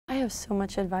have so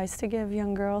much advice to give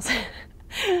young girls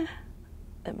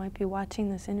that might be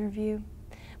watching this interview.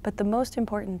 But the most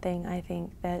important thing, I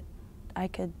think, that I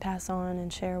could pass on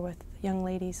and share with young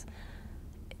ladies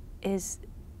is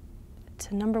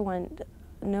to, number one,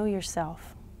 know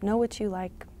yourself. Know what you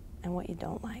like and what you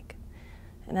don't like.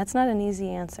 And that's not an easy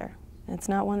answer. It's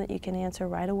not one that you can answer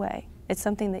right away. It's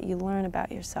something that you learn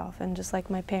about yourself. And just like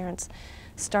my parents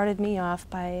started me off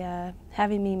by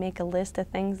having me make a list of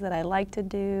things that I like to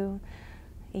do,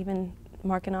 even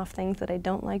marking off things that I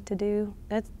don't like to do,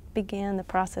 that began the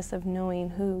process of knowing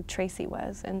who Tracy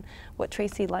was and what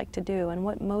Tracy liked to do and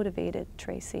what motivated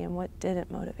Tracy and what didn't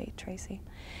motivate Tracy.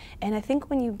 And I think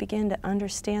when you begin to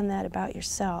understand that about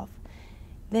yourself,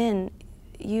 then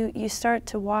you start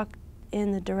to walk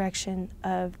in the direction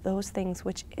of those things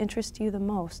which interest you the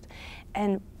most.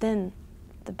 And then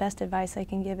the best advice I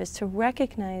can give is to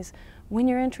recognize when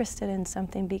you're interested in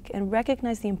something and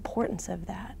recognize the importance of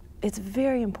that. It's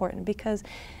very important, because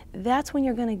that's when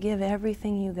you're going to give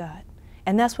everything you got.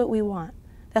 And that's what we want.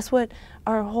 That's what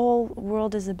our whole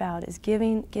world is about, is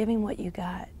giving what you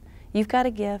got. You've got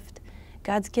a gift.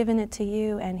 God's given it to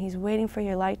you, and He's waiting for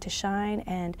your light to shine,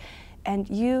 and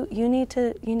you need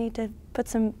to put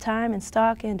some time and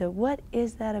stock into what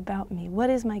is that about me? What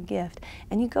is my gift?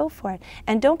 And you go for it.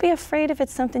 And don't be afraid if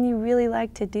it's something you really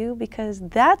like to do, because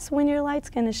that's when your light's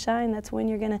going to shine. That's when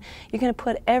you're going to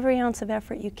put every ounce of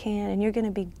effort you can, and you're going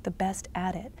to be the best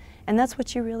at it. And that's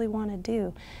what you really want to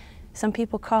do. Some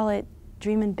people call it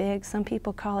dreaming big. Some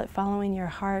people call it following your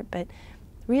heart. But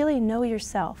really know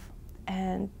yourself.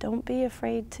 And don't be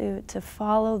afraid to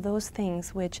follow those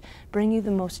things which bring you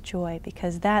the most joy,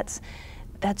 because that's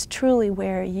truly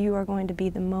where you are going to be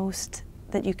the most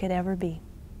that you could ever be.